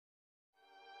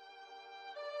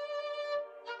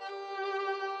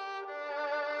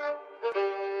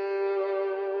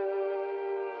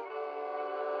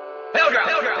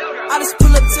I just pull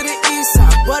up to the east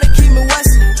side, but it keep me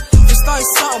westin'. Just started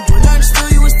something, but learned still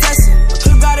you was testing. I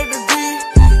could've got a degree,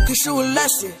 cause you a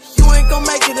lesson. You ain't gon'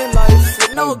 make it in life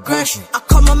with no aggression. I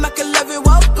call my Mac 11,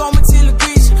 walk on my till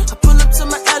degrees. I pull up to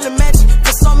my elementary,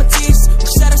 that's on my teeth. You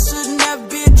said I should never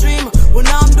be a dreamer. Well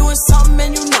now I'm doing something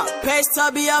and you not. Past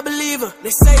to be a believer. They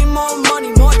say more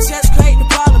money, more checks, create the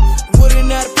problem. You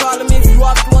wouldn't have a problem if you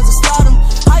walked the ones that start them.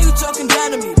 How you talking down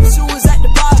to me, but you was at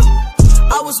the bottom.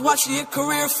 I was watching your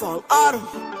career fall autumn.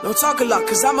 Don't talk a lot,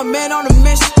 cause I'm a man on a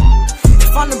mission.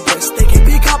 If I'm the best, they can't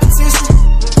be competition.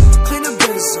 Clean the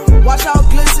business up, watch how it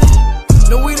glisten.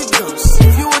 No we the ghosts,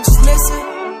 if you would just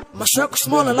listen. My circle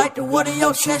smaller like the one in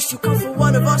your chest. You come for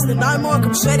one of us, then I'm more.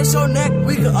 Come straight at your neck.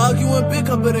 We can argue and bick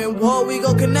up, but in war we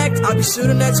gon' connect. I'll be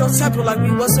shooting at your temple like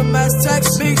we was some mass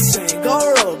text. Big chain, go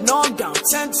rope, no I'm down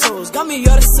 10 toes. Got me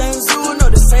all the same zoo, no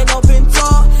this ain't no pinto.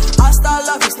 I start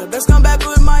love, it's the best come back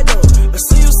with my dough. But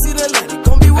see you see the light, it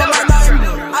gon' be what my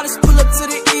nightmare. I just pull up to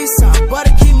the east side, but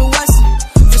it keep me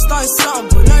westin'. Just started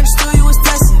something, but learned still you was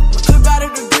testing. I could've got a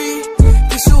degree,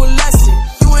 teach you a lesson.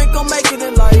 You ain't gon' make it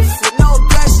in life with no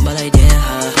aggression. But like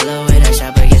damn, pull up with that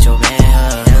shot, but get your man,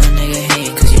 Now a nigga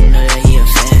hatin' cause you know that he a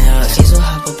fan, He so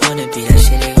hop up on the beat, that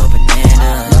shit they go banana.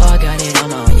 Know I got it on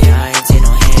my own, yeah, I ain't take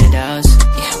no handouts.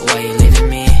 Yeah, why you leaving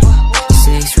me?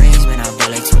 6 rings, man, I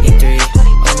bought like 23.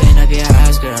 Open up your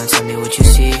eyes, girl, and tell me what you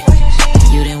see.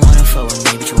 You didn't wanna fuck with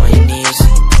me, but you on your knees.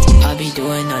 I be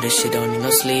doing all this shit, don't need no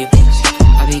sleep.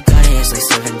 I be gunning, it's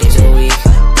like 7 days a week.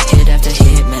 Hit after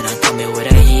hit, man, I come here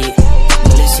with a heat.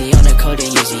 Bulletsy on the coat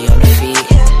and Yeezy on the feet.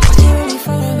 I can't really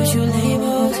front up, but you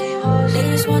labels.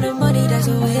 Niggas want the money, that's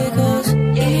the way it goes.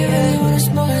 Yeah, you really wanna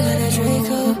smoke, let that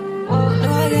Draco. No,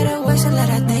 I gotta waste and let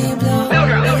that thing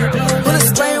blow. Bullets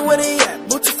spraying where they at,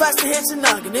 move too fast to hit your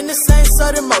noggin. In the same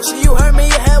sudden motion, you heard me,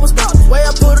 your head was bobbing. Way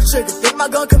I pull the trigger, think my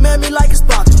gun command me like it's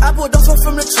bobbing. I pulled off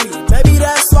from the tree, maybe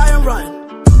that's why I'm running.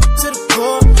 To the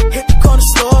core,